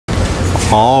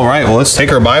All right, well, let's take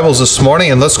our Bibles this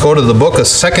morning and let's go to the book of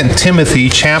 2 Timothy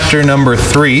chapter number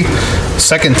 3.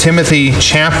 2 Timothy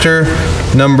chapter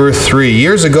number 3.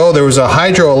 Years ago, there was a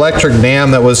hydroelectric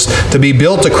dam that was to be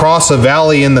built across a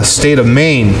valley in the state of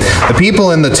Maine. The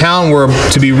people in the town were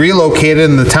to be relocated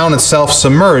and the town itself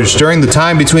submerged. During the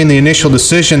time between the initial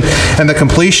decision and the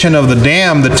completion of the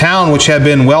dam, the town, which had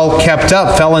been well kept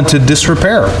up, fell into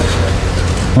disrepair.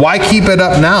 Why keep it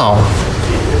up now?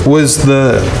 Was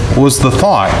the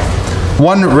thought.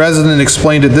 One resident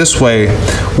explained it this way: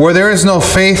 where there is no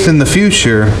faith in the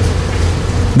future,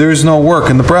 there is no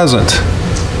work in the present.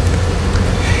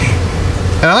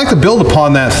 And I'd like to build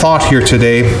upon that thought here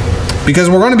today,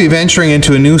 because we're going to be venturing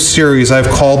into a new series I've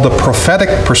called The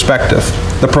Prophetic Perspective.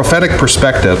 The Prophetic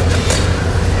Perspective.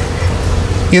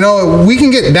 You know, we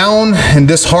can get down and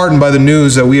disheartened by the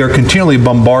news that we are continually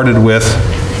bombarded with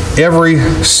every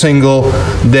single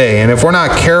day. And if we're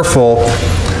not careful,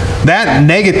 that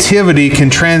negativity can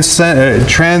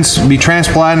be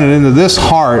transplanted into this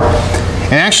heart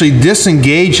and actually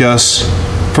disengage us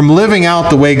from living out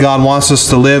the way God wants us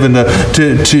to live, and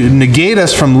to negate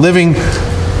us from living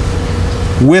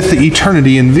with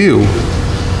eternity in view.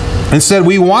 Instead,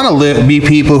 we want to be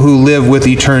people who live with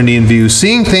eternity in view,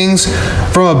 seeing things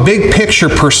from a big picture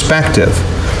perspective,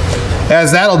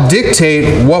 as that'll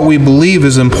dictate what we believe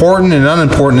is important and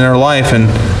unimportant in our life and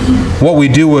what we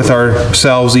do with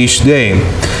ourselves each day.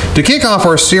 To kick off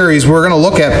our series, we're going to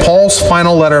look at Paul's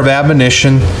final letter of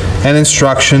admonition and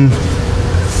instruction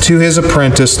to his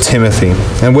apprentice Timothy.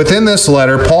 And within this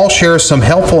letter, Paul shares some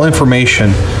helpful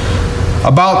information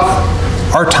about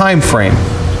our time frame,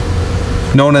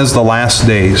 known as the last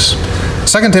days.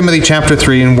 2 Timothy chapter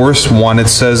 3 and verse 1, it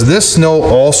says, "This know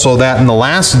also that in the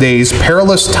last days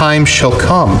perilous times shall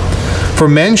come. For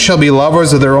men shall be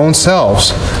lovers of their own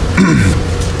selves,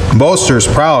 boasters,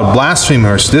 proud,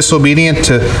 blasphemers, disobedient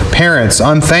to parents,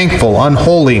 unthankful,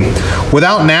 unholy,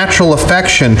 without natural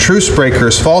affection, truce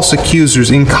breakers, false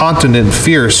accusers, incontinent,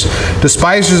 fierce,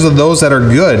 despisers of those that are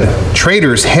good,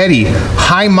 traitors, heady,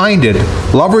 high-minded,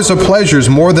 lovers of pleasures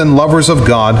more than lovers of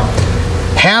God,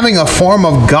 having a form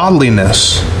of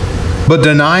godliness, but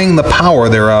denying the power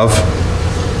thereof.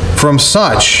 From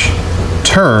such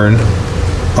turn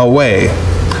away."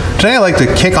 Today I'd like to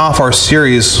kick off our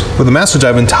series with a message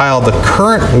I've entitled "The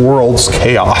Current World's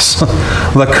Chaos."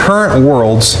 The current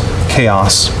world's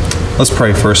chaos. Let's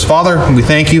pray first. Father, we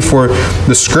thank you for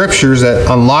the scriptures that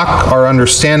unlock our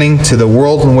understanding to the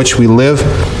world in which we live.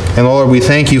 And Lord, we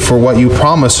thank you for what you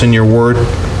promise in your word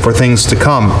for things to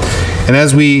come. And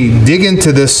as we dig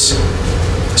into this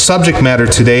subject matter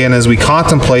today, and as we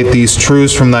contemplate these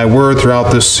truths from thy word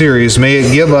throughout this series, may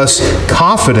it give us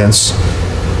confidence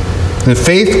and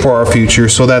faith for our future,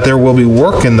 so that there will be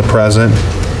work in the present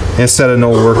instead of no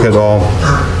work at all.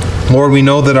 Lord, we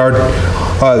know that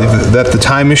that the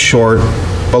time is short,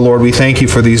 but Lord, we thank you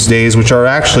for these days, which are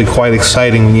actually quite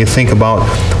exciting when you think about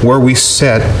where we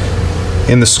sit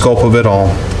in the scope of it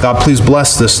all. God, please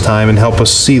bless this time and help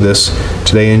us see this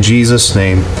today in Jesus'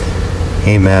 name.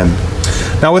 Amen.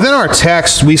 Now, within our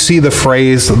text, we see the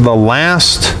phrase, the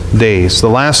last days, the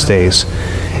last days.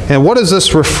 And what is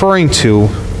this referring to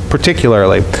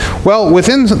particularly? Well,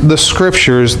 within the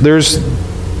scriptures, there's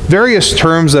various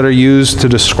terms that are used to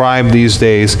describe these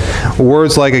days.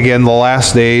 Words like, again, the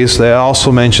last days. That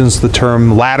also mentions the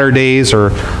term latter days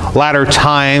or latter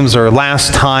times or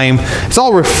last time. It's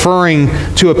all referring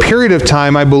to a period of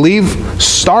time, I believe,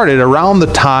 started around the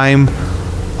time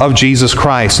of Jesus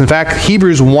Christ. In fact,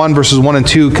 Hebrews 1 verses 1 and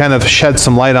 2 kind of shed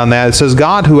some light on that. It says,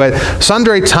 "God, who at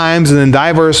sundry times and in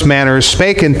diverse manners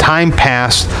spake in time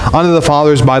past unto the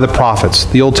fathers by the prophets,"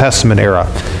 the Old Testament era,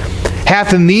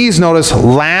 "hath in these," notice,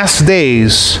 "last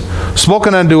days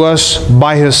spoken unto us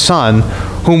by his Son,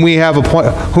 whom he hath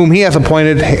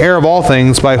appointed heir of all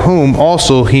things, by whom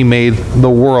also he made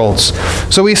the worlds."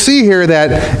 So we see here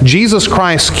that Jesus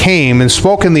Christ came and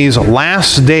spoke in these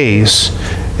last days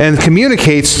and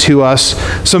communicates to us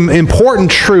some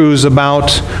important truths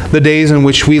about the days in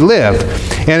which we live.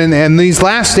 And these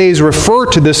last days refer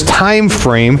to this time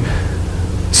frame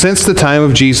since the time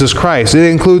of Jesus Christ. It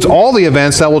includes all the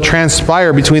events that will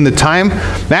transpire between that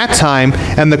time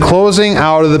and the closing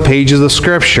out of the pages of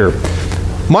Scripture,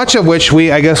 much of which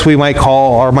I guess we might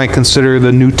call or might consider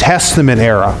the New Testament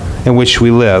era in which we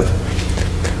live.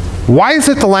 Why is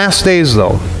it the last days,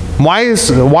 though? Why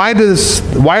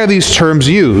are these terms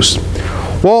used?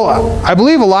 Well, I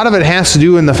believe a lot of it has to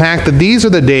do in the fact that these are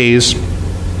the days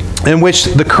in which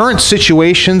the current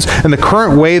situations and the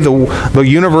current way the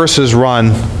universe is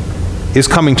run is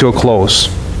coming to a close.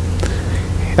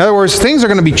 In other words, things are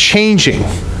going to be changing.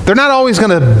 They're not always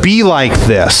going to be like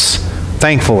this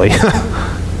thankfully.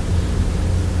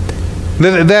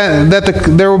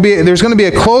 There's going to be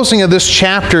a closing of this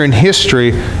chapter in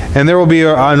history, and there will be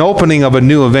an opening of a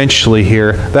new eventually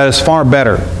here that is far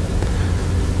better.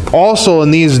 Also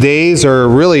in these days are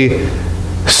really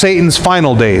Satan's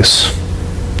final days.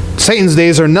 Satan's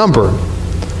days are numbered.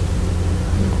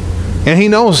 And he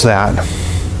knows that.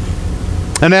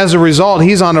 And as a result,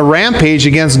 he's on a rampage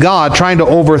against God, trying to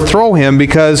overthrow him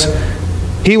because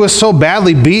he was so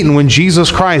badly beaten when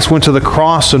Jesus Christ went to the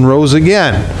cross and rose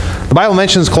again. The Bible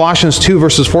mentions Colossians 2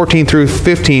 verses 14 through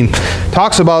 15,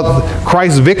 talks about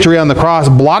Christ's victory on the cross,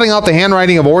 blotting out the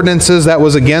handwriting of ordinances that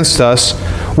was against us,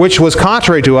 which was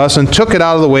contrary to us, and took it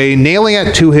out of the way, nailing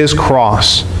it to his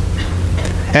cross.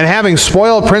 And having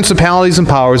spoiled principalities and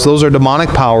powers, those are demonic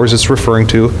powers it's referring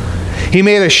to, he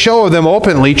made a show of them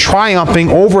openly, triumphing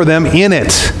over them in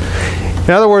it.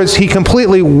 In other words, he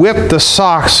completely whipped the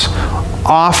socks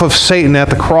off of Satan at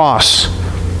the cross.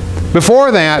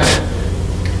 Before that,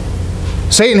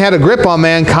 Satan had a grip on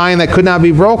mankind that could not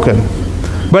be broken.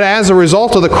 But as a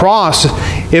result of the cross,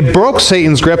 it broke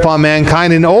Satan's grip on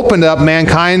mankind and opened up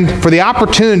mankind for the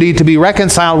opportunity to be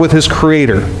reconciled with his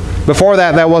Creator. Before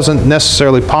that, that wasn't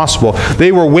necessarily possible.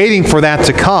 They were waiting for that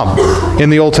to come in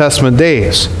the Old Testament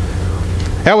days.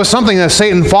 That was something that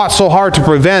Satan fought so hard to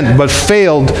prevent, but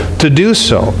failed to do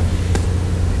so.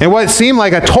 And what seemed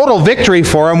like a total victory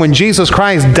for him when Jesus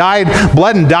Christ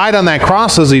bled and died on that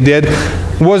cross as he did,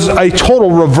 was a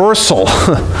total reversal.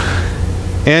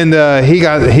 And he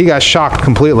got shocked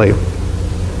completely.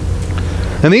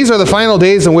 And these are the final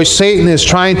days in which Satan is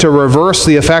trying to reverse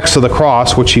the effects of the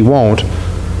cross, which he won't,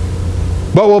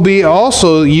 but will be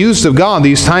also used of God,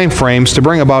 these time frames, to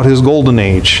bring about his golden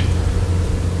age.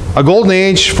 A golden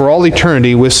age for all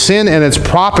eternity, with sin and its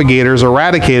propagators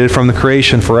eradicated from the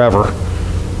creation forever.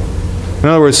 In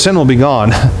other words, sin will be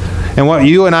gone. And what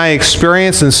you and I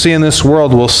experience and see in this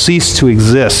world will cease to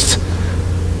exist,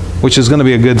 which is going to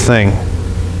be a good thing.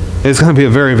 It's going to be a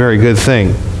very, very good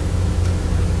thing.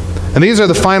 And these are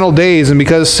the final days, and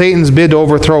because Satan's bid to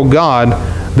overthrow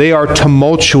God, they are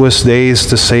tumultuous days,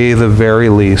 to say the very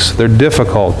least. They're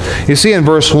difficult. You see in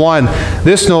verse 1,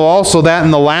 this know also that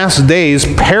in the last days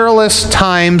perilous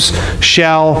times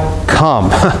shall come.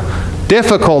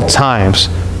 Difficult times.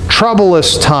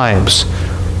 Troublous times.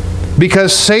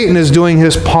 Because Satan is doing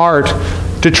his part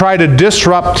to try to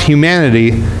disrupt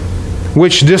humanity,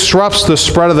 which disrupts the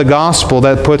spread of the gospel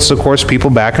that puts, of course, people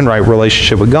back in right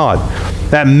relationship with God.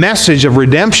 That message of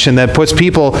redemption that puts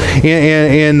people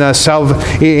in a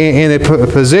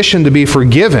position to be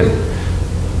forgiven.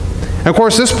 And of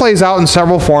course, this plays out in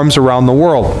several forms around the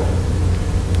world.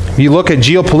 If you look at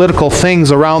geopolitical things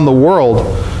around the world,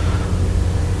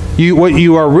 what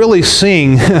you are really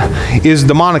seeing is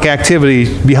demonic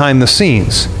activity behind the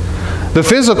scenes. The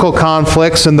physical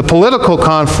conflicts and the political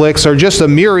conflicts are just a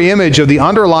mirror image of the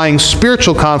underlying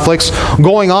spiritual conflicts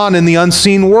going on in the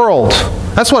unseen world.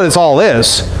 That's what it all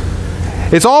is.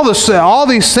 It's all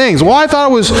these things. Well, I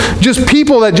thought it was just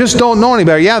people that just don't know any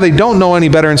better. Yeah, they don't know any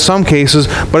better in some cases,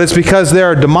 but it's because there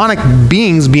are demonic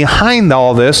beings behind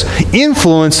all this,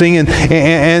 influencing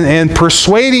and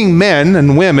persuading men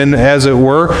and women, as it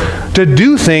were, to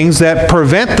do things that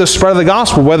prevent the spread of the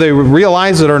gospel, whether they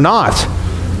realize it or not.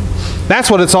 That's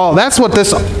what it's all. That's what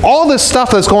all this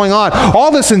stuff that's going on,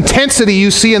 all this intensity you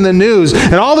see in the news,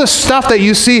 and all this stuff that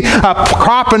you see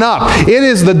cropping up. It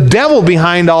is the devil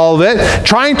behind all of it,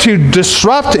 trying to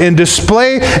disrupt and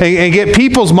display and get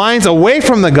people's minds away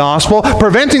from the gospel,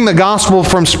 preventing the gospel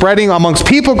from spreading amongst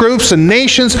people groups and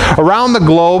nations around the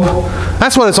globe.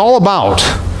 That's what it's all about.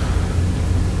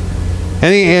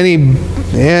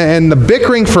 And the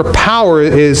bickering for power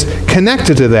is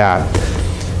connected to that.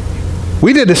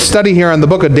 We did a study here on the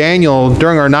book of Daniel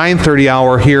during our 9:30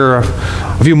 hour here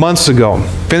a few months ago.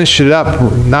 Finished it up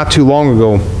not too long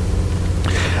ago.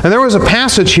 And there was a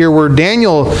passage here where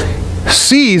Daniel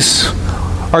sees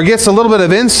or gets a little bit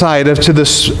of insight into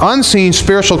the unseen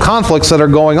spiritual conflicts that are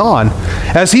going on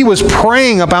as he was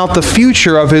praying about the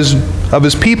future of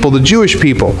his people, the Jewish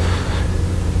people.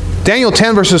 Daniel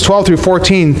 10 verses 12 through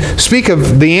 14 speak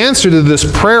of the answer to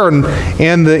this prayer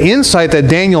and the insight that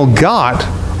Daniel got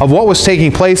of what was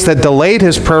taking place that delayed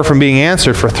his prayer from being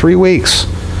answered for 3 weeks.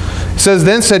 It says,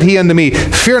 Then said he unto me,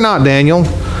 Fear not, Daniel,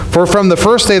 for from the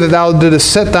first day that thou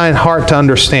didst set thine heart to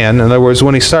understand, in other words,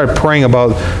 when he started praying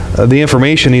about the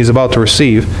information he's about to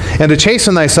receive, and to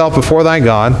chasten thyself before thy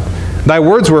God, Thy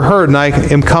words were heard, and I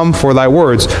am come for thy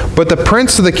words. But the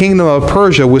prince of the kingdom of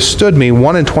Persia withstood me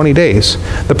 21 days.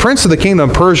 The prince of the kingdom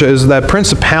of Persia is that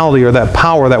principality or that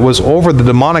power that was over the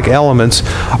demonic elements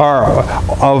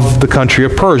of the country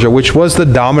of Persia, which was the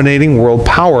dominating world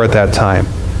power at that time.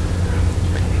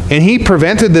 And he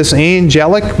prevented this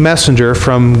angelic messenger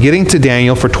from getting to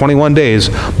Daniel for 21 days.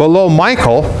 But lo,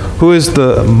 Michael, who is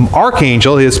the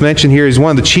archangel, it's mentioned here, he's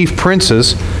one of the chief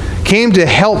princes, came to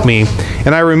help me,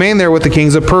 and I remained there with the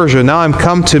kings of Persia. Now I'm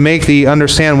come to make thee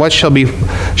understand what shall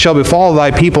befall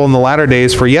thy people in the latter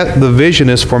days, for yet the vision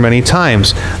is for many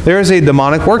times. There is a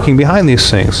demonic working behind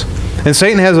these things. And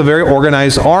Satan has a very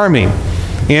organized army.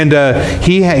 And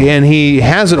he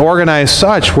has it organized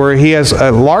such where he has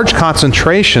a large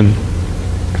concentration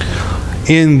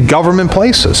in government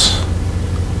places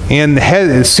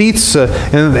and seats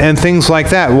and things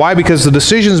like that. Why? Because the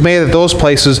decisions made at those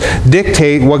places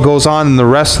dictate what goes on in the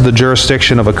rest of the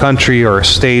jurisdiction of a country or a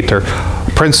state or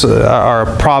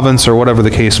a province or whatever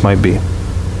the case might be.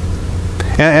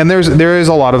 And there is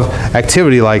a lot of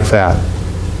activity like that.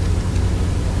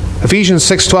 Ephesians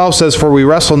 6:12 says, "For we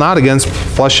wrestle not against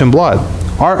flesh and blood."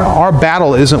 Our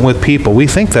battle isn't with people. We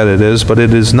think that it is, but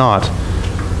it is not.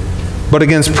 But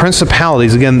against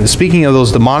principalities, again, speaking of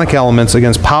those demonic elements,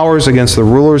 against powers, against the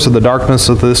rulers of the darkness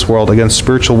of this world, against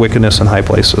spiritual wickedness in high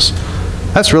places.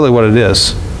 That's really what it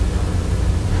is.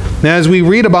 Now, as we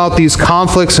read about these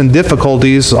conflicts and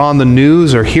difficulties on the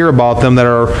news or hear about them that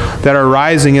are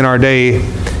rising in our day,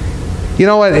 you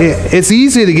know what? It's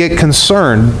easy to get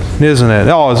concerned, isn't it?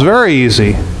 Oh, it's very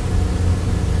easy.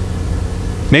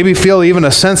 Maybe feel even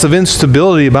a sense of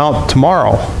instability about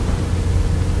tomorrow.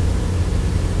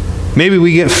 Maybe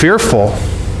we get fearful.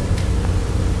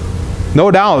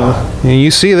 No doubt. And you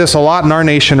see this a lot in our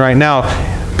nation right now.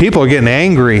 People are getting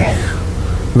angry.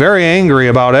 Very angry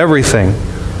about everything.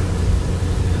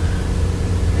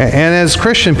 And as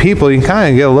Christian people, you can kind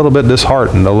of get a little bit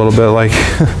disheartened. A little bit like,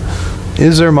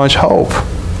 is there much hope?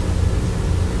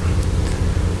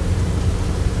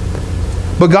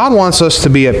 But God wants us to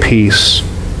be at peace.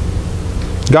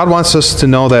 God wants us to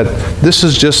know that this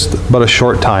is just but a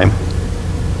short time.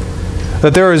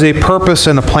 That there is a purpose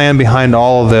and a plan behind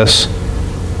all of this.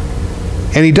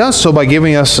 And He does so by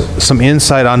giving us some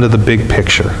insight onto the big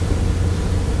picture.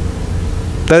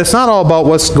 That it's not all about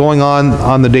what's going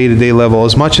on the day-to-day level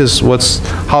as much as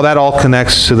how that all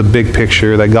connects to the big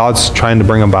picture that God's trying to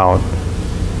bring about.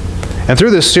 And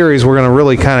through this series, we're going to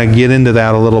really kind of get into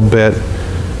that a little bit.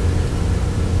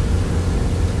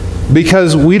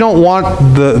 Because we don't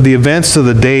want the events of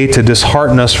the day to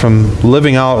dishearten us from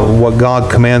living out what God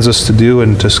commands us to do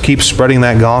and to keep spreading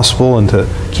that gospel and to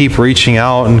keep reaching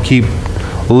out and keep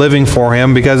living for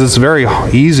Him, because it's very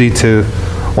easy to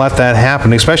let that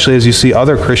happen, especially as you see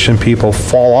other Christian people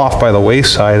fall off by the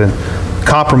wayside and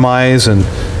compromise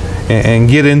and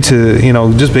get into,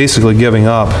 just basically giving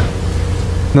up.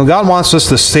 God wants us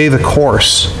to stay the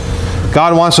course.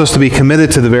 God wants us to be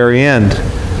committed to the very end,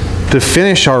 to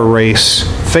finish our race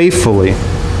faithfully,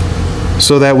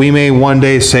 so that we may one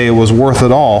day say it was worth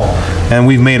it all and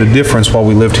we've made a difference while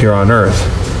we lived here on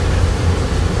earth.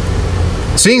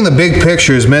 Seeing the big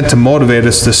picture is meant to motivate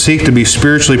us to seek to be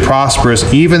spiritually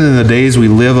prosperous even in the days we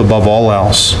live above all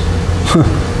else.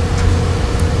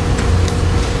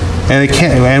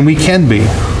 And we can be,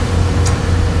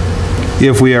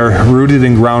 if we are rooted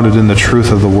and grounded in the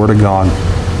truth of the Word of God.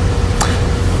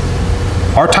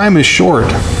 Our time is short,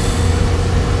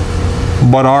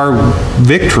 but our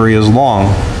victory is long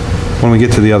when we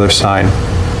get to the other side.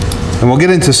 And we'll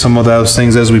get into some of those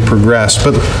things as we progress.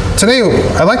 But today,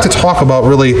 I'd like to talk about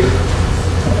really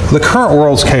the current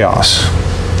world's chaos.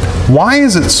 Why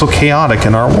is it so chaotic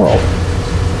in our world?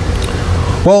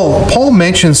 Well, Paul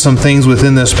mentions some things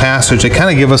within this passage that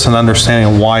kind of give us an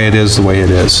understanding of why it is the way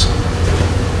it is.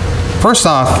 First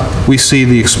off, we see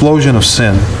the explosion of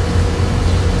sin.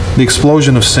 The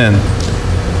explosion of sin.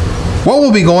 What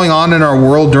will be going on in our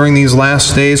world during these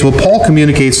last days? Well, Paul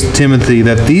communicates to Timothy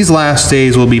that these last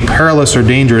days will be perilous or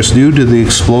dangerous due to the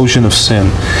explosion of sin.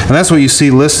 And that's what you see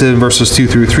listed in verses 2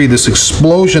 through 3, this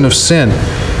explosion of sin.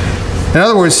 In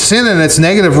other words, sin and its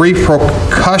negative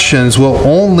repercussions will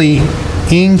only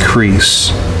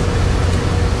increase.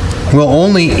 Will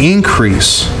only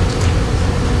increase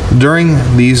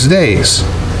during these days.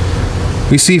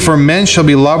 We see, for men shall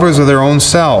be lovers of their own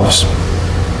selves,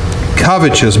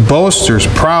 covetous, boasters,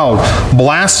 proud,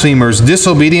 blasphemers,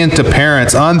 disobedient to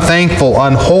parents, unthankful,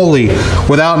 unholy,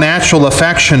 without natural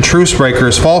affection, truce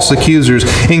breakers, false accusers,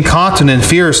 incontinent,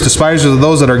 fierce, despisers of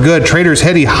those that are good, traitors,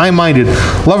 heady, high-minded,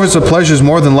 lovers of pleasures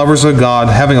more than lovers of God,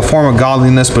 having a form of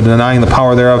godliness but denying the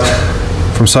power thereof.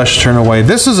 from such turn away.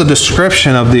 This is a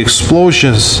description of the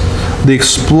explosiveness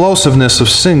of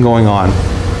sin going on.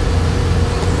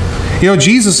 You know,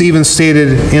 Jesus even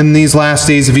stated in these last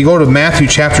days, if you go to Matthew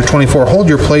chapter 24, hold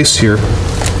your place here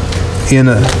in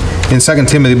 2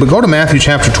 Timothy, but go to Matthew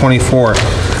chapter 24.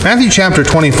 Matthew chapter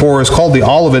 24 is called the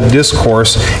Olivet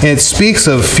Discourse, and it speaks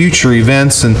of future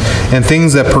events and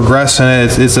things that progress in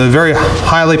it. It's a very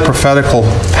highly prophetical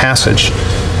passage.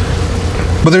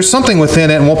 But there's something within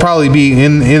it, and we'll probably be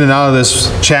in and out of this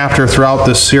chapter throughout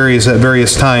this series at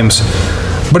various times.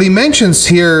 But he mentions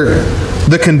here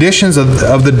the conditions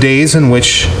of the days in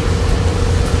which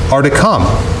are to come,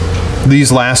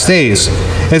 these last days.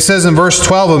 It says in verse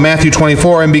 12 of Matthew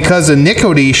 24, "And because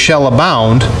iniquity shall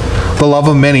abound, the love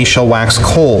of many shall wax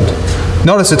cold."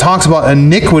 Notice it talks about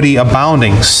iniquity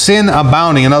abounding, sin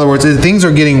abounding. In other words, things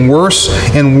are getting worse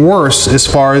and worse as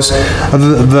far as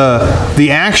the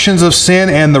actions of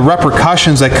sin and the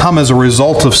repercussions that come as a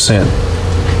result of sin.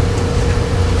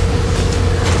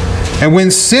 And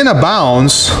when sin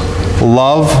abounds,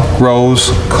 love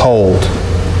grows cold.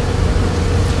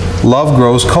 Love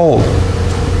grows cold.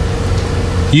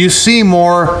 You see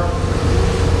more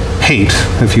hate,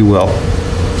 if you will.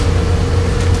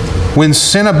 When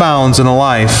sin abounds in a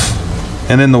life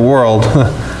and in the world,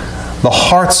 the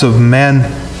hearts of men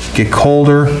get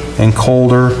colder and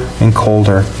colder and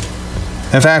colder.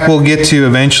 In fact, we'll get to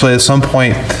eventually at some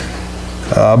point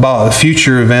about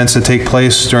future events that take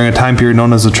place during a time period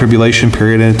known as the tribulation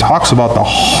period, and it talks about the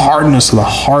hardness of the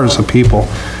hearts of people.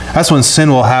 That's when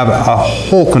sin will have a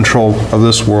whole control of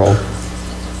this world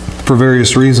for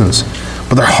various reasons.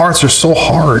 But their hearts are so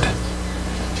hard.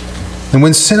 And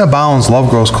when sin abounds, love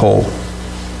grows cold.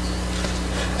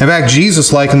 In fact,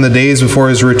 Jesus likened the days before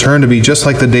his return to be just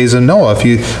like the days of Noah. If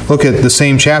you look at the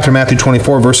same chapter, Matthew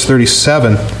 24, verse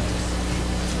 37,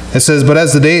 it says, But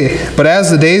as the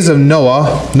days of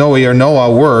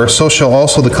Noah were, so shall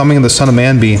also the coming of the Son of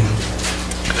Man be.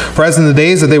 For as in the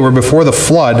days that they were before the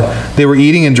flood, they were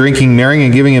eating and drinking, marrying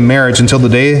and giving in marriage, until the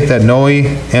day that Noah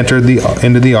entered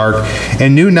into the ark,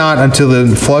 and knew not until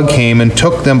the flood came and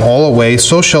took them all away,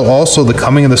 so shall also the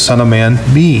coming of the Son of Man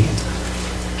be.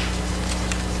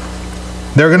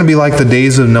 They're going to be like the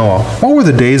days of Noah. What were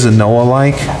the days of Noah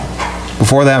like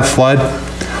before that flood?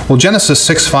 Well, Genesis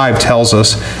 6:5 tells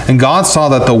us, "And God saw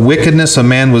that the wickedness of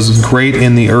man was great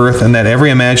in the earth, and that every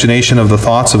imagination of the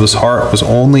thoughts of his heart was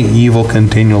only evil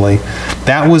continually."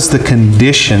 That was the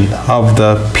condition of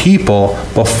the people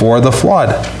before the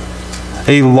flood.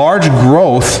 A large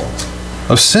growth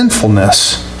of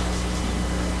sinfulness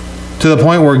to the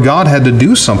point where God had to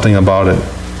do something about it.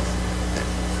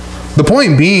 The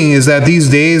point being is that these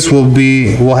days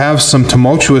will have some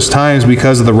tumultuous times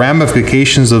because of the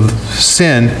ramifications of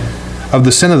sin, of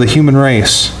the sin of the human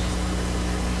race,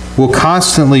 will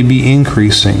constantly be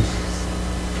increasing.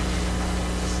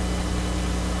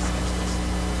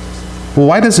 Well,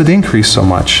 why does it increase so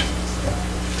much?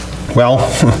 Well,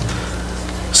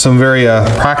 some very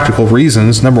practical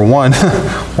reasons. Number one,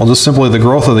 well, just simply the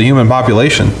growth of the human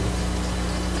population.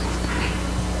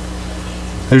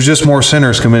 There's just more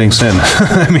sinners committing sin.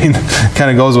 I mean,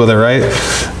 kind of goes with it, right?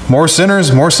 More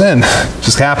sinners, more sin.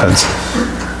 Just happens.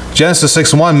 Genesis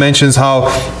 6:1 mentions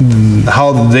how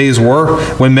the days were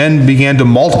when men began to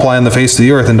multiply on the face of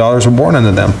the earth and daughters were born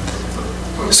unto them.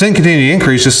 Sin continued to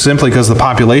increase just simply because the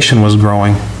population was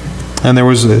growing. And there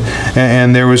was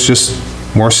just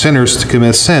more sinners to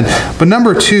commit sin. But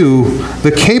number two,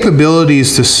 the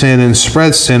capabilities to sin and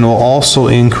spread sin will also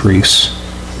increase.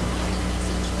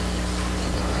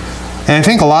 And I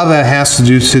think a lot of that has to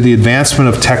do to the advancement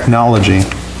of technology.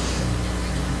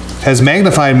 Has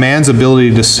magnified man's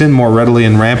ability to sin more readily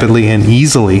and rapidly and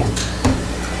easily.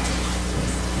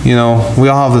 You know, we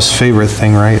all have this favorite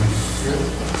thing, right?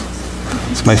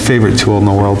 It's my favorite tool in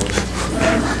the world.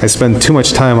 I spend too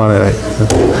much time on it.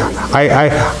 I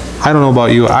don't know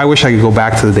about you. I wish I could go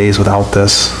back to the days without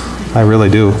this. I really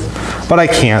do. But I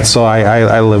can't, so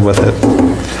I live with it.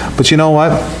 But you know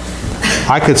what?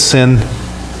 I could sin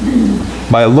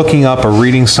by looking up or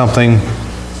reading something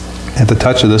at the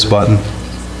touch of this button.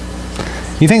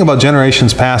 You think about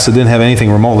generations past that didn't have anything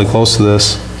remotely close to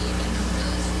this.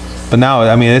 But now,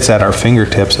 I mean, it's at our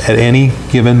fingertips at any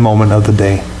given moment of the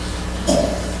day.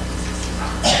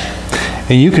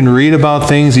 And you can read about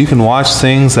things, you can watch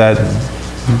things that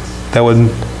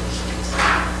would,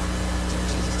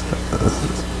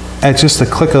 at just a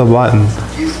click of a button,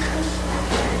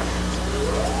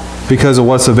 because of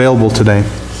what's available today.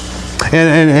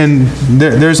 And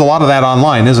there's a lot of that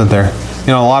online, isn't there? You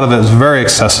know, a lot of it is very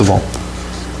accessible.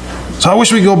 So I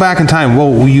wish we could go back in time.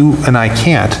 Well, you and I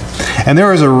can't. And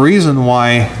there is a reason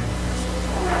why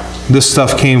this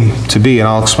stuff came to be, and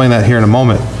I'll explain that here in a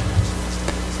moment.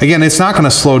 Again, it's not going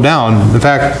to slow down. In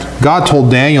fact, God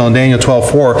told Daniel in Daniel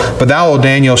 12:4, "But thou, O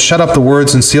Daniel, shut up the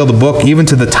words and seal the book, even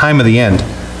to the time of the end.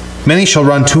 Many shall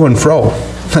run to and fro."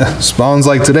 Sounds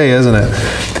like today, isn't it?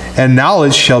 "And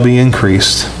knowledge shall be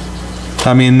increased."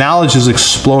 I mean, knowledge has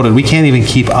exploded. We can't even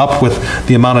keep up with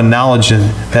the amount of knowledge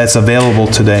that's available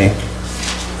today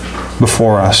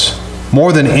before us,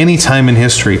 more than any time in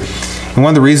history. And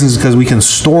one of the reasons is because we can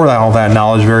store all that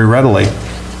knowledge very readily.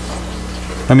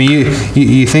 I mean,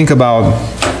 you think about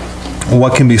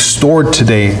what can be stored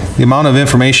today, the amount of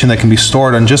information that can be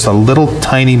stored on just a little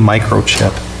tiny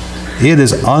microchip. It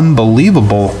is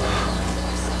unbelievable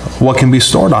what can be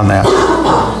stored on that.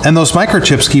 And those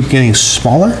microchips keep getting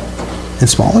smaller and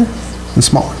smaller and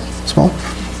smaller and smaller.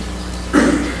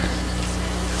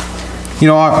 You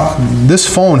know, this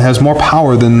phone has more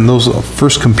power than those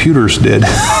first computers did.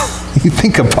 You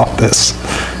think about this.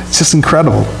 It's just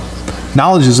incredible.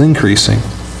 Knowledge is increasing.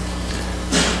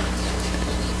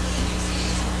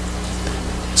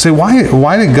 Say,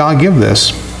 why did God give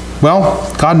this? Well,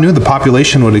 God knew the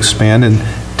population would expand, and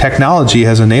technology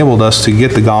has enabled us to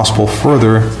get the gospel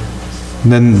further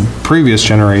than previous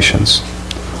generations.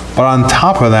 But on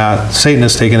top of that, Satan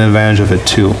has taken advantage of it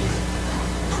too.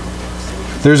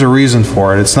 There's a reason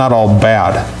for it. It's not all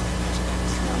bad.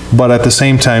 But at the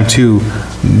same time too,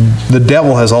 the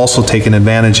devil has also taken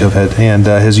advantage of it and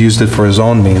has used it for his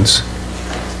own means.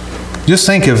 Just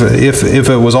think if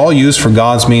it was all used for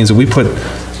God's means, if we put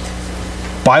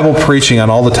Bible preaching on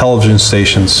all the television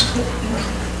stations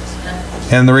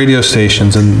and the radio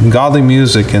stations and godly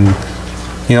music, and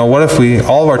what if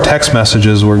all of our text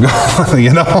messages were gone,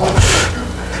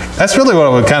 That's really what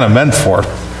it was kind of meant for.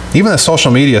 Even the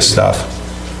social media stuff.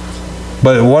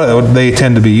 But what they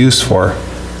tend to be used for,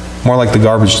 more like the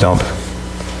garbage dump,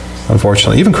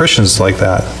 unfortunately. Even Christians like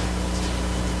that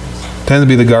tend to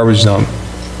be the garbage dump.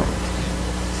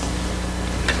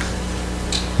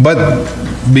 But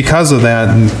because of that,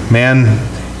 man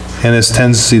and his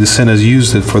tendency to sin has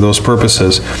used it for those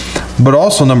purposes. But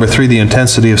also, number 3, the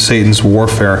intensity of Satan's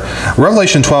warfare.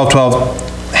 Revelation 12:12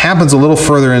 happens a little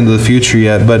further into the future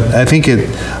yet, but I think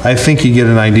you get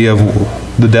an idea of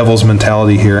the devil's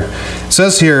mentality here. It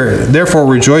says here, "Therefore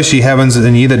rejoice, ye heavens,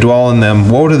 and ye that dwell in them.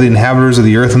 Woe to the inhabitants of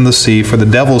the earth and the sea, for the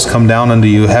devil is come down unto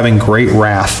you, having great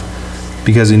wrath,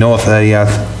 because he knoweth that he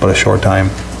hath but a short time."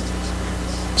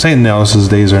 Satan knows his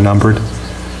days are numbered.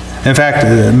 In fact,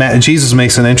 Jesus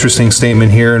makes an interesting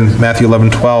statement here in Matthew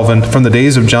 11:12, "And from the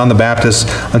days of John the Baptist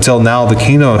until now, the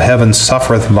kingdom of heaven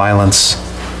suffereth violence,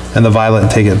 and the violent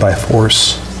take it by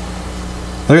force."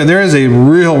 There is a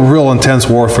real intense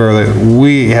warfare that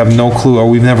we have no clue or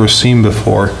we've never seen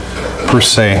before, per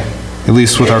se, at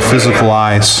least with our physical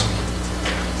eyes.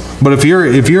 But if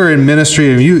you're in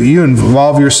ministry, if you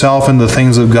involve yourself in the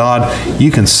things of God,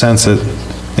 you can sense it.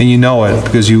 And you know it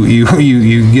because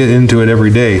you get into it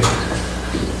every day.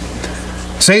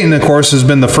 Satan, of course, has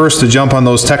been the first to jump on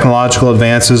those technological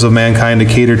advances of mankind to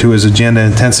cater to his agenda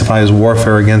and intensify his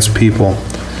warfare against people.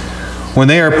 When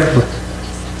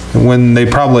they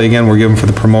probably, again, were given for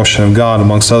the promotion of God,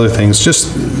 amongst other things.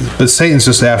 But Satan's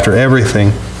just after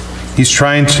everything. He's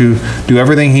trying to do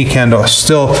everything he can to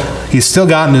he's still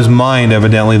got in his mind,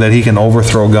 evidently, that he can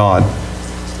overthrow God.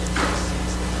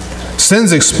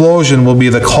 Sin's explosion will be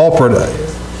the culprit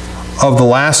of the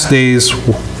last days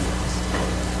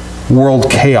world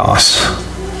chaos.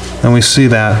 And we see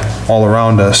that all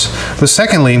around us. But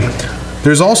secondly,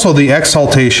 there's also the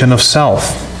exaltation of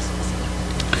self.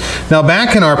 Now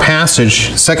back in our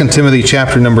passage, 2 Timothy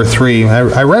chapter number 3,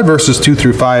 I read verses 2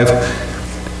 through 5.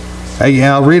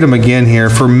 I'll read them again here.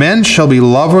 "For men shall be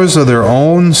lovers of their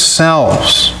own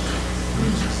selves."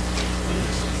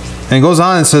 And it goes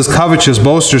on and says, "Covetous,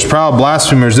 boasters, proud,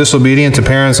 blasphemers, disobedient to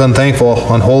parents, unthankful,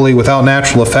 unholy, without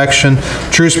natural affection,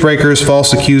 truce breakers,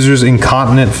 false accusers,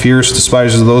 incontinent, fierce,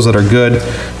 despisers of those that are good,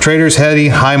 traitors, heady,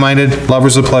 high-minded,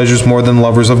 lovers of pleasures more than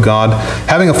lovers of God,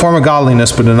 having a form of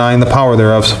godliness, but denying the power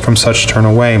thereof, from such turn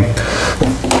away."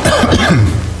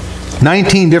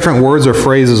 19 different words or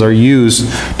phrases are used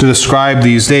to describe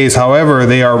these days. However,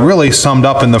 they are really summed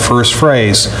up in the first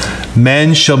phrase.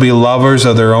 Men shall be lovers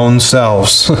of their own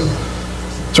selves.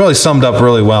 It's really summed up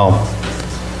really well.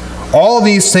 All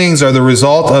these things are the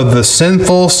result of the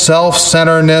sinful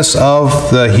self-centeredness of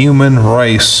the human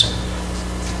race.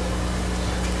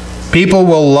 People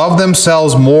will love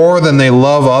themselves more than they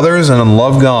love others and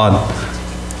love God.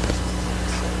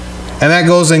 And that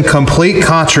goes in complete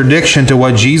contradiction to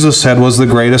what Jesus said was the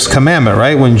greatest commandment,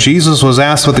 right? When Jesus was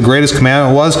asked what the greatest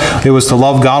commandment was, it was to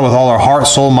love God with all our heart,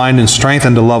 soul, mind, and strength,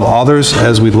 and to love others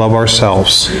as we love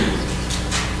ourselves.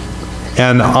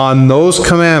 And on those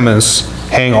commandments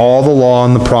hang all the law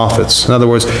and the prophets. In other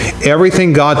words,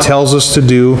 everything God tells us to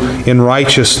do in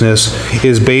righteousness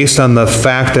is based on the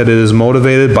fact that it is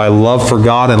motivated by love for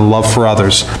God and love for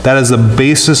others. That is the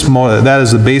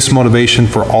base motivation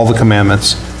for all the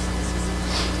commandments.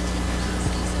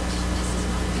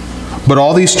 But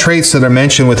all these traits that are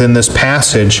mentioned within this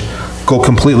passage go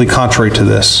completely contrary to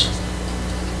this.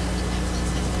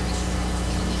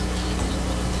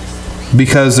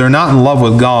 Because they're not in love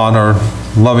with God or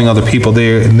loving other people.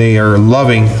 They are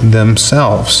loving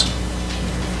themselves.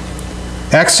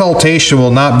 Exaltation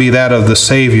will not be that of the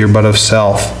Savior, but of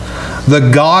self.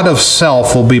 The God of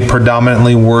self will be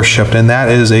predominantly worshipped, and that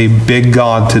is a big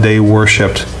God today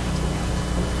worshipped.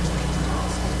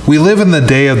 We live in the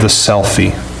day of the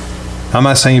selfie. I'm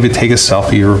not saying if you take a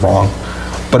selfie, you're wrong.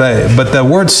 But the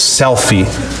word selfie,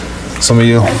 some of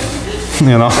you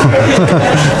know.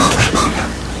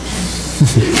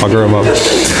 Fucker him up.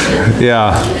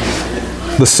 Yeah.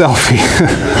 The selfie.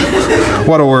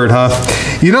 What a word, huh?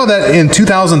 You know that in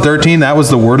 2013, that was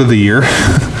the word of the year?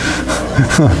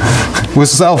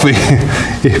 Was selfie.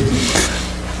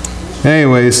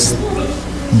 Anyways,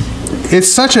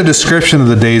 it's such a description of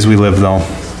the days we live, though.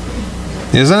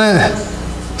 Isn't it?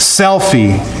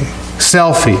 Selfie.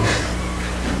 Selfie.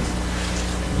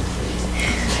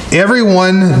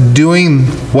 Everyone doing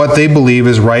what they believe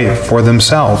is right for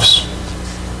themselves,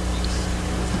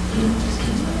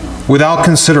 without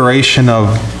consideration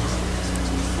of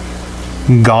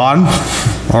God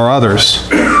or others.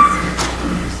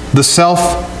 The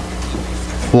self-life.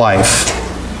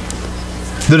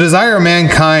 The desire of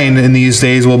mankind in these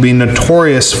days will be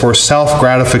notorious for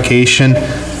self-gratification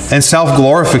and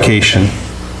self-glorification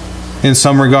in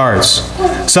some regards.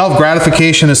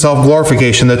 Self-gratification and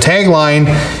self-glorification. The tagline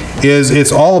is,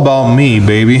 it's all about me,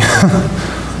 baby.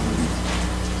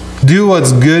 Do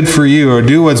what's good for you, or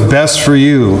do what's best for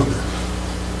you.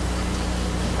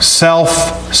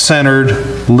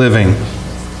 Self-centered living.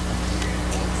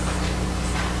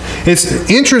 It's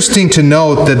interesting to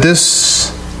note that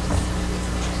this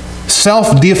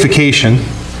self-deification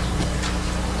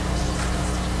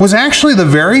was actually the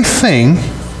very thing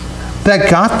that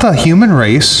got the human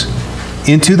race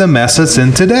into the mess it's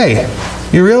in today.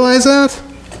 You realize that?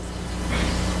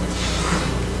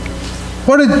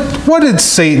 What did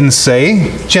Satan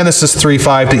say? Genesis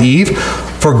 3:5 to Eve.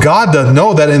 For God doth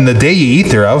know that in the day ye eat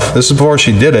thereof, this is before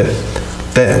she did it,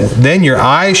 that then your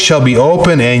eyes shall be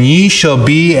open, and ye shall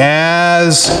be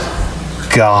as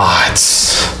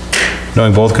gods,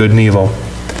 knowing both good and evil.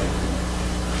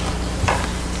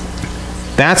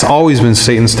 That's always been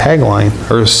Satan's tagline,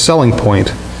 or selling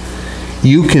point.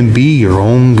 You can be your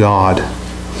own God,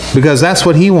 because that's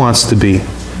what he wants to be.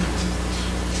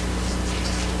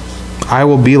 I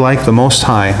will be like the Most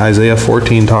High, Isaiah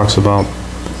 14 talks about.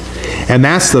 And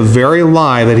that's the very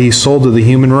lie that he sold to the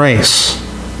human race.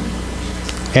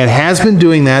 And has been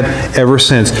doing that ever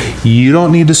since. You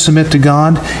don't need to submit to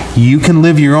God. You can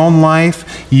live your own life.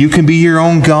 You can be your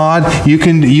own God. You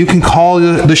can call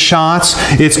the shots.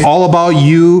 It's all about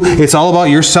you. It's all about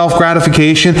your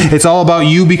self-gratification. It's all about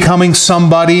you becoming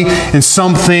somebody and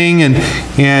something,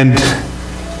 and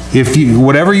if you,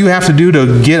 whatever you have to do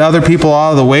to get other people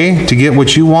out of the way to get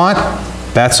what you want,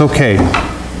 that's okay.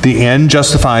 The end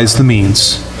justifies the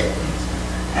means.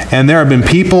 And there have been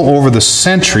people over the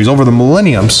centuries, over the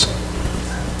millenniums,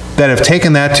 that have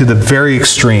taken that to the very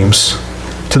extremes.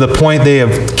 To the point they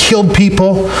have killed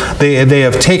people. They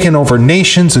have taken over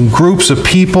nations and groups of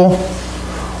people.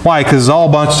 Why? Because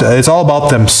it's all about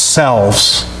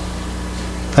themselves.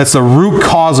 That's the root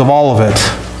cause of all of it.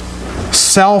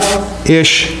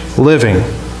 Selfish living.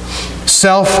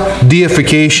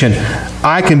 Self-deification.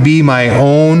 I can be my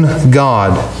own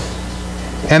God.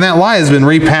 And that lie has been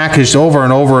repackaged over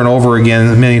and over and over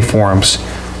again in many forms.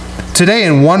 Today,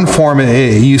 in one form,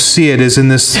 you see it is in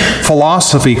this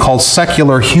philosophy called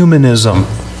secular humanism.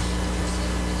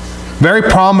 Very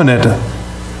prominent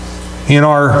in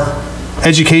our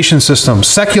education system.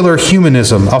 Secular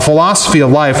humanism, a philosophy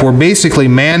of life where basically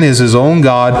man is his own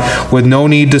God with no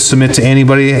need to submit to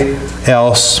anybody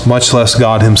else, much less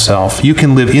God himself. You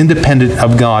can live independent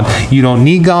of God. You don't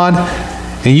need God,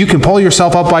 and you can pull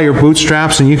yourself up by your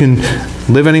bootstraps, and you can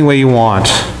live any way you want.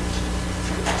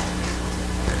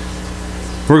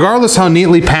 Regardless how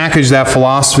neatly packaged that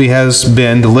philosophy has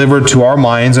been delivered to our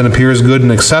minds and appears good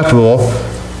and acceptable,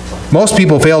 most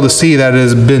people fail to see that it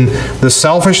has been the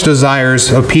selfish desires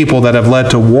of people that have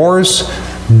led to wars,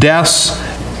 deaths,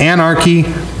 anarchy,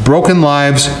 broken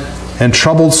lives, and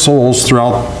troubled souls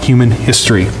throughout human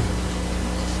history.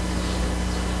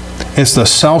 It's the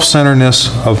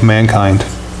self-centeredness of mankind.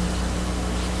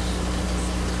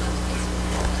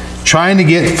 trying to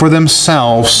get for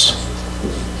themselves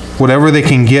whatever they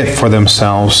can get for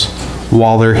themselves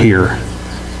while they're here.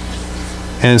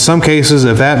 And in some cases,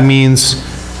 if that means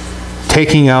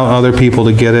taking out other people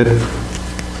to get it,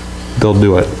 they'll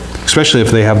do it, especially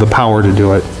if they have the power to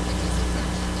do it.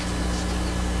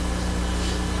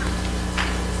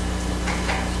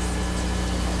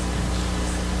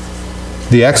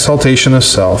 The exaltation of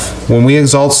self. When we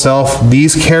exalt self,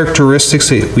 these characteristics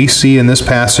that we see in this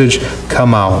passage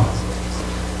come out.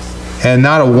 And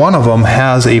not a one of them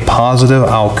has a positive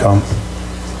outcome.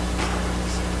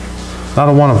 Not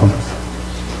a one of them.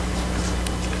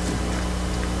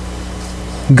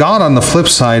 God, on the flip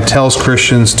side, tells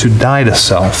Christians to die to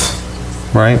self,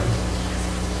 right?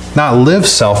 Not live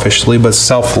selfishly, but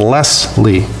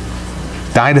selflessly.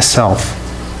 Die to self.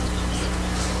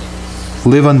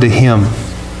 Live unto Him,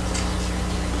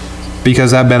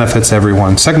 because that benefits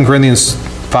everyone. 2 Corinthians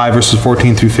 5 verses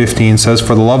 14 through 15 says,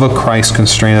 "For the love of Christ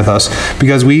constraineth us,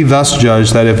 because we thus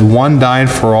judge that if one died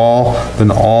for all,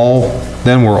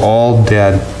 then we're all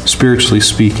dead, spiritually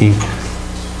speaking.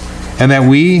 And that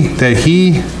he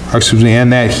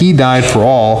died for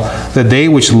all, that they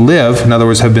which live," in other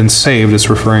words, have been saved, it's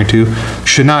referring to,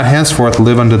 "should not henceforth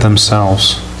live unto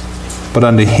themselves, but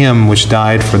unto Him which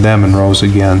died for them and rose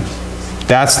again."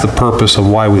 That's the purpose of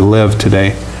why we live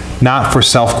today. Not for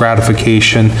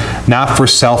self-gratification, not for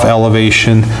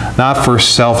self-elevation, not for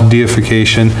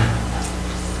self-deification.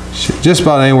 Just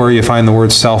about anywhere you find the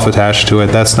word self attached to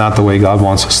it, that's not the way God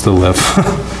wants us to live.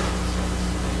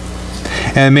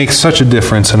 And it makes such a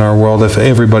difference in our world if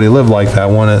everybody lived like that,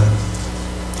 wouldn't it?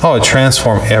 Oh, it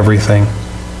transformed everything.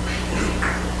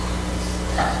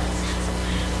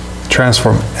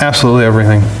 Transform absolutely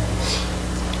everything.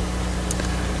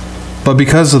 But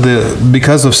because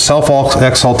of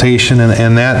self-exaltation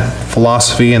and that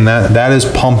philosophy, and that is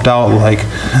pumped out like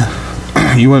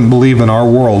you wouldn't believe in our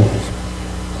world,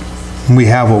 we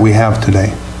have what we have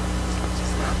today.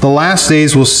 The last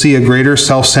days will see a greater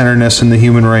self-centeredness in the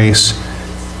human race.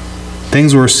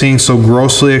 Things we're seeing so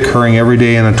grossly occurring every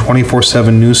day in a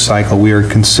 24/7 news cycle we are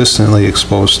consistently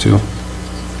exposed to.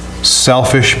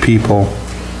 Selfish people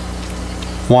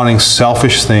wanting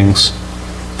selfish things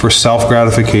for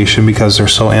self-gratification because they're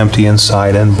so empty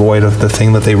inside and void of the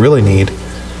thing that they really need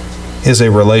is a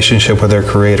relationship with their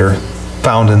Creator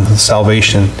found in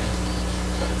salvation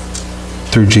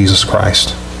through Jesus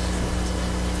Christ.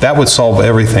 That would solve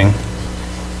everything.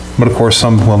 But of course,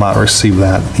 some will not receive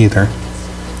that either.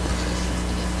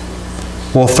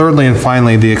 Well, thirdly and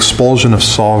finally, the expulsion of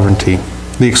sovereignty.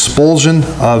 The expulsion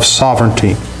of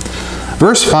sovereignty.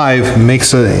 Verse 5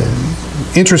 makes an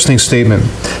interesting statement.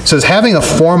 It says, "Having a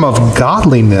form of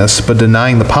godliness, but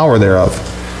denying the power thereof.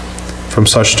 From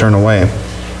such turn away."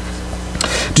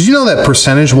 Did you know that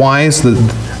percentage-wise,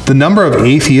 the number of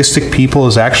atheistic people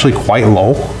is actually quite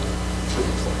low?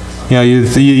 You know,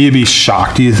 you'd be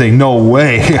shocked. You'd think, no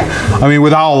way. I mean,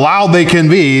 with how loud they can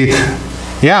be.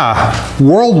 Yeah,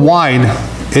 worldwide,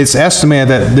 it's estimated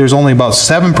that there's only about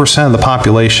 7% of the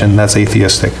population that's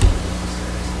atheistic.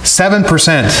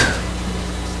 7%.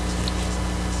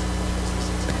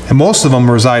 And most of them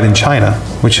reside in China,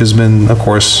 which has been, of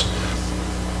course,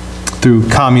 through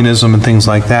communism and things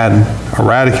like that,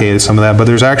 eradicated some of that. But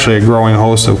there's actually a growing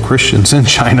host of Christians in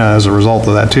China as a result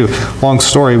of that too. Long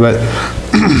story, but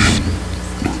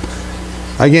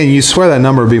again, you swear that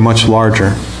number would be much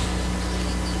larger,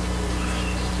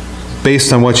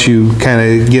 based on what you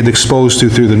kind of get exposed to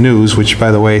through the news, which, by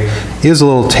the way, is a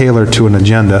little tailored to an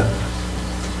agenda.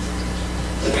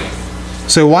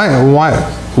 So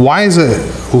why is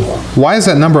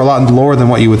that number a lot lower than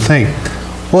what you would think?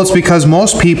 Well, it's because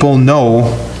most people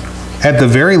know, at the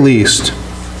very least,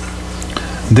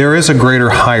 there is a greater,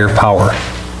 higher power.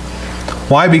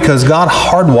 Why? Because God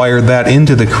hardwired that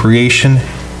into the creation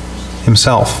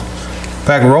Himself. In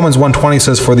fact, Romans 1:20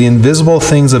 says, "For the invisible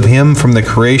things of Him from the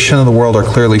creation of the world are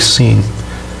clearly seen,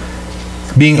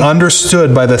 being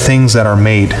understood by the things that are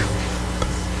made."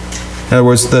 In other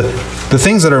words, the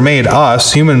things that are made,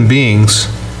 us, human beings,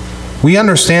 we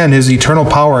understand His eternal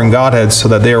power and Godhead so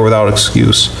that they are without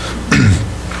excuse.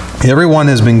 Everyone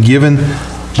has been given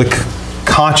the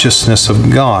consciousness of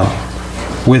God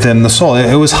within the soul.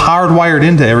 It was hardwired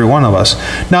into every one of us.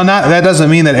 Now, that doesn't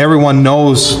mean that everyone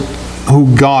knows who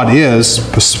God is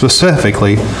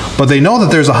specifically, but they know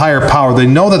that there's a higher power. They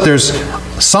know that there's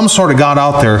some sort of God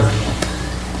out there.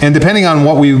 And depending on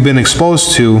what we've been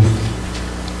exposed to,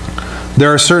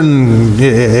 there are certain,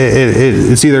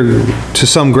 it's either to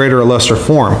some greater or lesser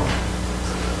form.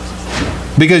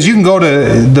 Because you can go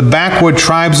to the backwood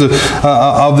tribes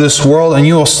of this world and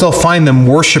you will still find them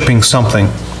worshiping something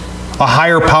a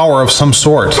higher power of some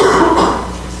sort.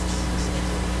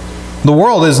 The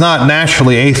world is not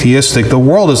naturally atheistic. The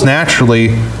world is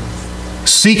naturally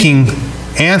seeking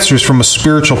answers from a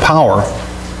spiritual power,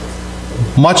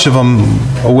 much of them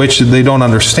which they don't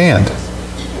understand.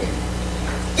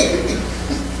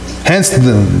 Hence,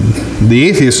 the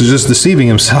atheist is just deceiving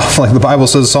himself. Like the Bible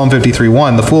says, Psalm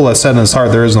 53:1, the fool has said in his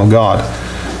heart, there is no God.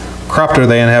 Corrupt are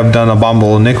they and have done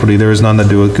abominable iniquity. There is none that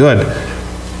doeth good.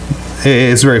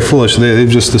 It's very foolish. They're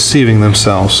just deceiving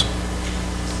themselves.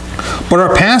 But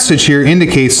our passage here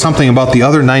indicates something about the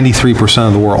other 93%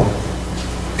 of the world.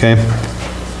 Okay?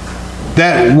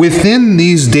 That within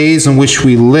these days in which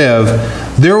we live,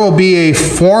 there will be a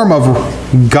form of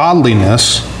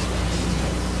godliness,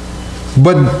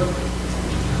 but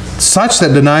such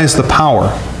that denies the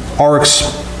power or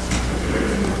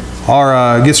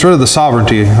gets rid of the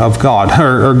sovereignty of God,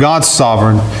 or God's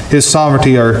sovereign, His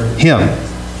sovereignty, or Him.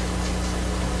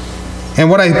 And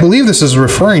what I believe this is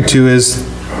referring to is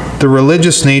the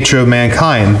religious nature of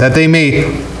mankind, that they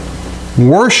may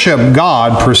worship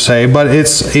God per se, but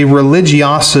it's a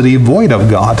religiosity void of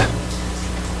God.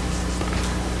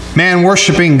 Man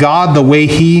worshiping God the way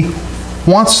he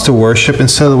wants to worship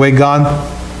instead of the way God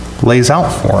lays out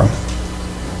for him.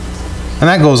 And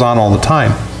that goes on all the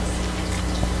time.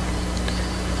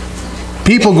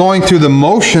 People going through the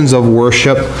motions of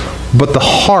worship, but the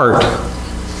heart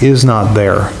is not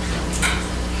there.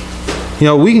 You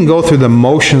know, we can go through the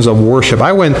motions of worship.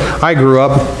 I grew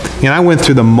up and I went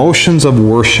through the motions of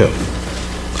worship.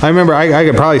 I remember I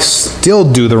could probably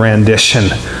still do the rendition.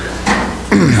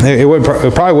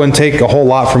 It probably wouldn't take a whole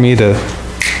lot for me to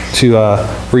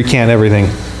recant everything.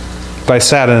 But I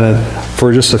sat in it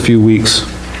for just a few weeks.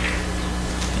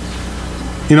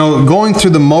 You know, going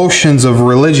through the motions of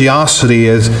religiosity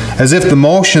is as if the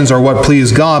motions are what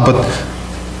please God,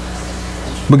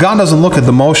 but God doesn't look at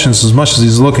the motions as much as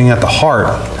He's looking at the heart.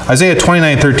 Isaiah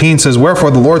 29:13 says,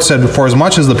 "Wherefore the Lord said, For as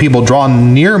much as the people draw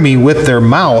near me with their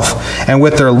mouth, and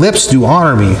with their lips do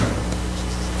honor me,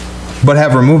 but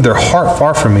have removed their heart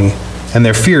far from me, and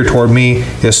their fear toward me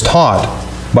is taught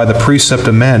by the precept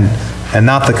of men, and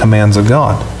not the commands of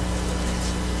God."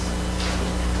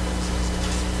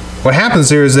 What happens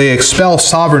there is they expel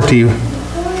sovereignty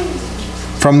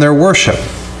from their worship.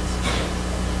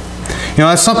 You know,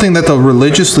 that's something that the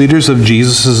religious leaders of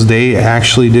Jesus' day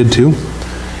actually did too.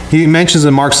 He mentions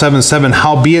in Mark 7:7,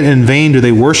 "Howbeit in vain do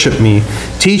they worship me,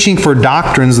 teaching for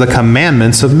doctrines the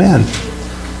commandments of men."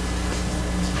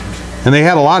 And they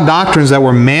had a lot of doctrines that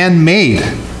were man-made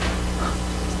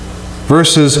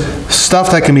versus stuff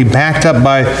that can be backed up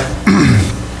by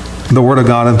the Word of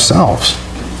God Himself.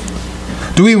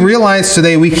 Do we realize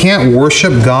today we can't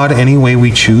worship God any way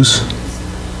we choose?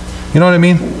 You know what I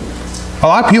mean? A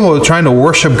lot of people are trying to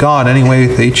worship God any way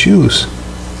they choose.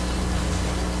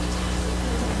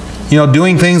 You know,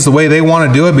 doing things the way they want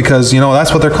to do it because, you know,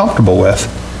 that's what they're comfortable with.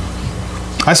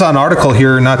 I saw an article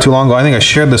here not too long ago. I think I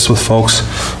shared this with folks.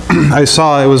 I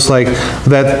saw it was like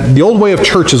that the old way of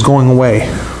church is going away.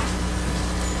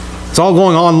 It's all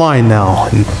going online now.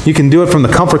 And you can do it from the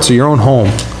comforts of your own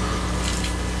home.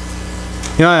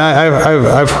 You know,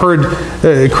 I've heard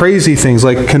crazy things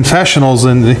like confessionals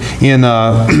in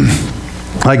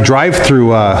like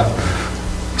drive-through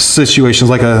situations,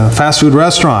 like a fast food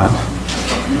restaurant.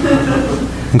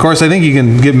 Of course, I think you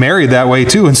can get married that way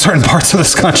too in certain parts of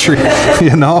this country.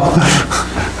 You know,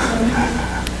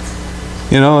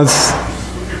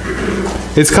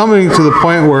 it's coming to the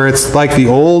point where it's like the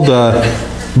old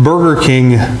Burger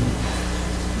King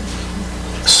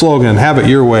slogan: "Have it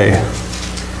your way."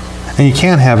 And you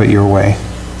can't have it your way.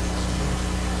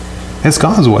 It's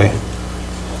God's way.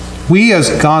 We as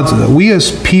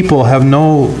people have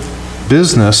no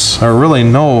business, or really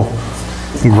no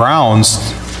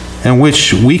grounds in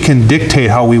which we can dictate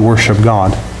how we worship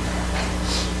God.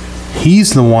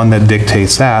 He's the one that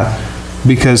dictates that,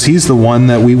 because He's the one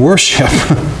that we worship.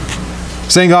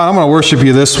 Saying, "God, I'm going to worship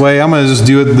you this way. I'm going to just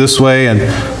do it this way, and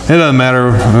it doesn't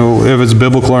matter if it's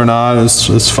biblical or not.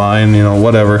 It's fine, you know,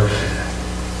 whatever."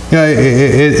 You know,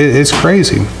 it's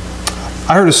crazy.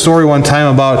 I heard a story one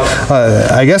time about,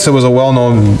 I guess it was a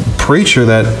well-known preacher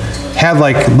that had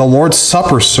like the Lord's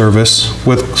Supper service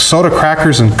with soda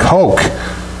crackers and Coke.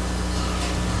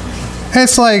 And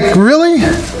it's like, really?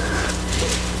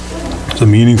 It's a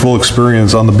meaningful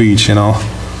experience on the beach, you know.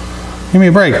 Give me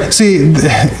a break. See,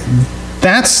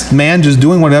 that's man just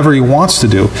doing whatever he wants to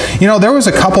do. You know, there was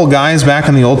a couple guys back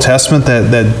in the Old Testament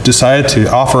that decided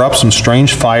to offer up some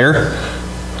strange fire.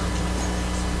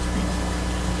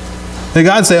 Did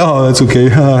God say, "Oh, that's okay"?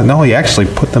 No, He actually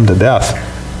put them to death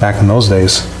back in those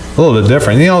days. A little bit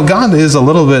different. You know, God is a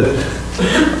little bit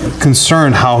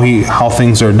concerned how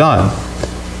things are done.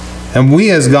 And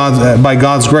we, as by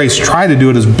God's grace, try to do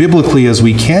it as biblically as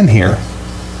we can here.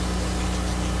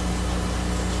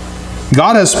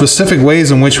 God has specific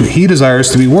ways in which He desires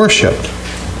to be worshipped.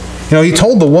 He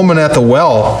told the woman at the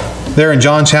well there in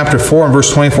John chapter 4 and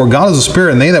verse 24, God is a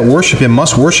spirit, and they that worship Him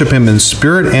must worship Him in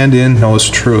spirit and in His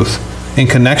truth, in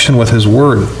connection with His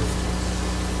Word.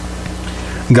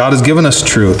 God has given us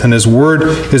truth, and His Word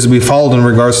is to be followed in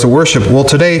regards to worship. Well,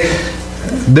 today,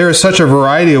 there is such a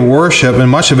variety of worship, and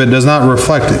much of it does not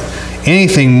reflect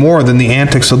anything more than the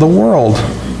antics of the world.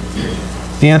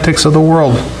 The antics of the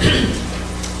world.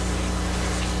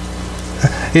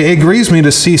 It grieves me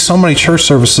to see so many church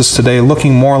services today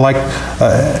looking more like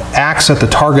acts at the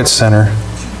Target Center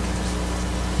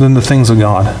than the things of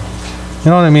God.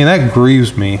 You know what I mean? That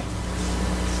grieves me.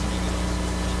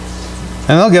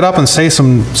 And they'll get up and say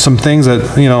some things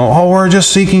that, we're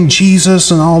just seeking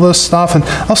Jesus and all this stuff. And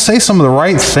they'll say some of the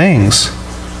right things.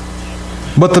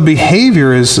 But the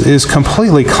behavior is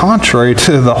completely contrary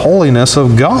to the holiness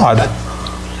of God.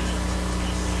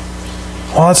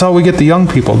 Well, that's how we get the young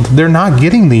people. They're not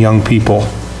getting the young people.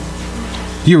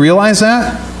 Do you realize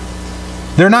that?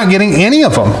 They're not getting any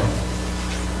of them.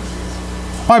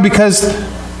 Why? Because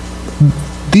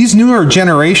these newer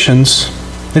generations,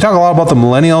 they talk a lot about the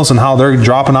millennials and how they're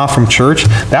dropping off from church.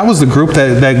 That was the group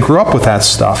that grew up with that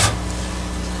stuff.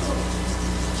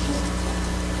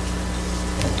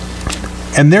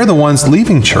 And they're the ones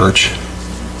leaving church.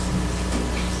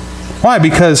 Why?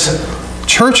 Because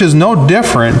church is no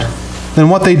different than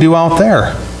what they do out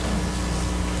there.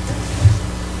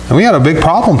 And we had a big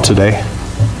problem today.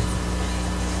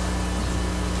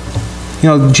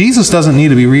 Jesus doesn't need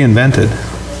to be reinvented.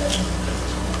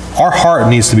 Our heart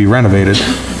needs to be renovated.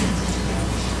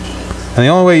 And the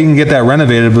only way you can get that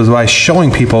renovated is by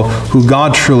showing people who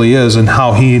God truly is and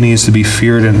how He needs to be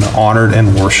feared and honored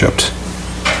and worshipped.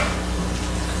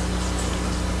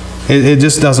 It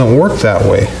just doesn't work that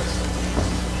way.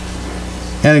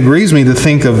 And it grieves me to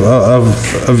think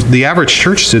of the average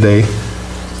church today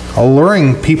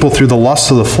alluring people through the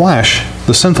lusts of the flesh,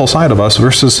 the sinful side of us,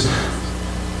 versus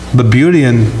the beauty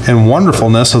and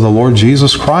wonderfulness of the Lord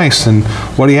Jesus Christ and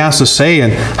what He has to say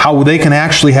and how they can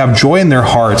actually have joy in their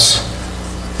hearts.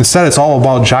 Instead, it's all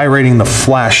about gyrating the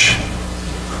flesh.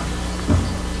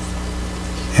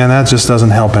 And that just doesn't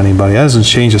help anybody. That doesn't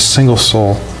change a single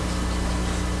soul.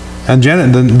 And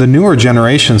the newer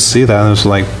generations see that and it's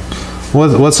like,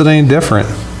 what's it any different?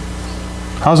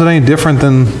 How's it any different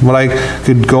than what I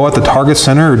could go at the Target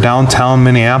Center or downtown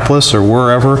Minneapolis or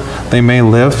wherever they may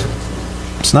live?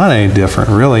 It's not any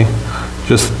different, really.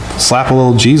 Just slap a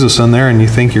little Jesus in there and you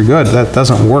think you're good. That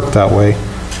doesn't work that way.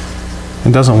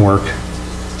 It doesn't work.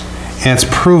 And it's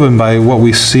proven by what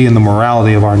we see in the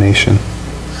morality of our nation.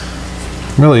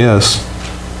 It really is.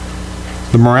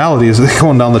 The morality is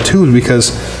going down the tubes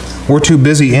because we're too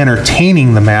busy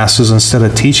entertaining the masses instead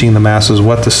of teaching the masses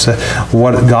what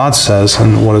God says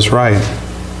and what is right.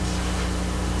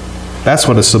 That's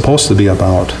what it's supposed to be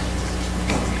about.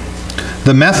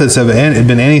 The methods have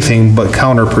been anything but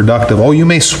counterproductive. Oh, you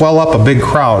may swell up a big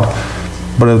crowd,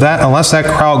 but unless that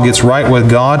crowd gets right with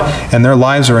God and their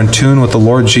lives are in tune with the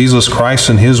Lord Jesus Christ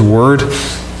and His Word,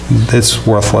 it's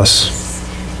worthless.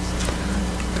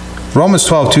 Romans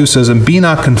 12:2 says, and be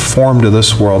not conformed to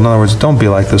this world. In other words, don't be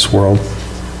like this world.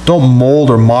 Don't mold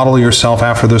or model yourself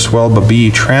after this world, but be ye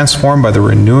transformed by the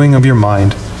renewing of your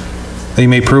mind, that you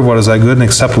may prove what is that good and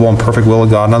acceptable and perfect will of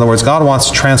God. In other words, God wants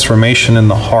transformation in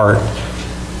the heart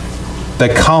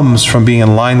that comes from being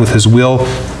in line with His will,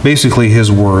 basically His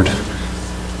Word.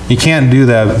 You can't do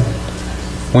that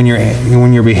when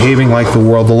you're behaving like the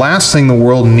world. The last thing the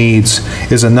world needs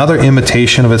is another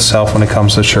imitation of itself when it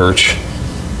comes to church.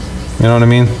 You know what I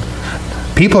mean?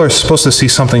 People are supposed to see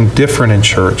something different in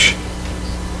church,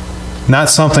 not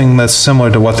something that's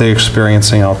similar to what they're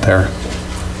experiencing out there.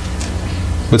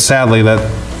 But sadly,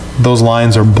 those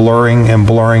lines are blurring and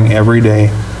blurring every day.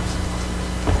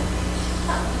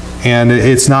 And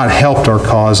it's not helped our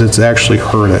cause, it's actually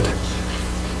hurt it.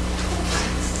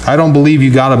 I don't believe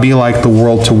you got to be like the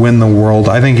world to win the world.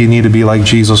 I think you need to be like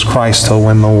Jesus Christ to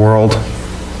win the world.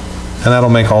 And that'll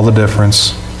make all the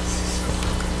difference.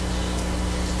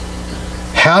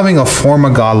 Having a form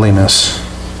of godliness,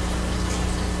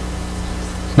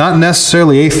 not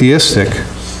necessarily atheistic,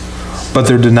 but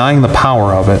they're denying the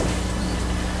power of it.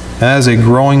 And that is a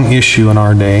growing issue in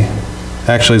our day.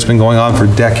 Actually, it's been going on for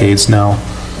decades now.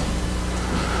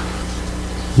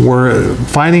 We're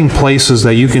finding places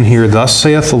that you can hear, thus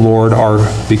saith the Lord, are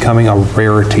becoming a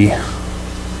rarity.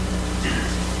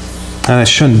 And it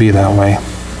shouldn't be that way.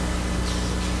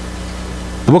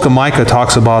 The book of Micah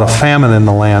talks about a famine in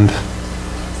the land.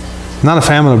 Not a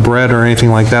famine of bread or anything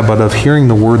like that, but of hearing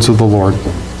the words of the Lord.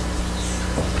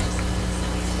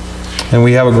 And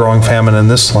we have a growing famine in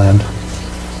this land.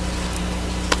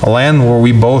 A land where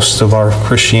we boast of our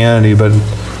Christianity, but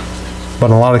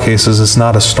in a lot of cases it's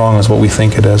not as strong as what we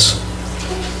think it is,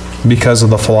 because of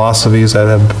the philosophies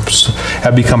that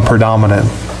have become predominant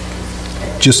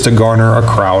just to garner a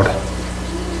crowd.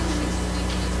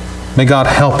 May God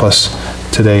help us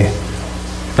today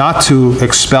not to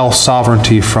expel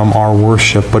sovereignty from our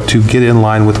worship, but to get in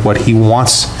line with what He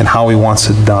wants and how He wants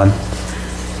it done,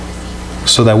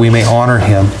 so that we may honor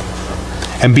Him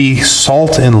and be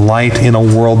salt and light in a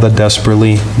world that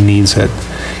desperately needs it.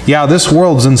 Yeah, this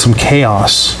world's in some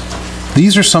chaos.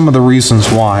 These are some of the reasons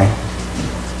why.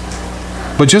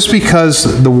 But just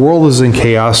because the world is in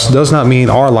chaos does not mean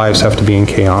our lives have to be in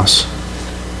chaos.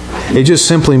 It just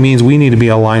simply means we need to be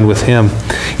aligned with Him.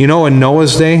 You know, in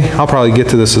Noah's day, I'll probably get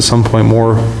to this at some point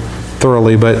more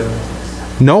thoroughly, but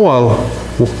Noah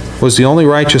was the only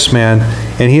righteous man,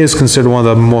 and he is considered one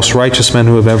of the most righteous men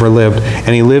who have ever lived.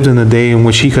 And he lived in a day in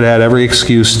which he could have had every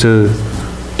excuse to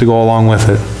go along with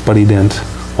it, but he didn't.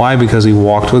 Why? Because he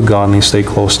walked with God and he stayed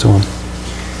close to Him.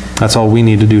 That's all we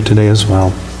need to do today as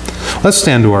well. Let's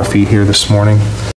stand to our feet here this morning.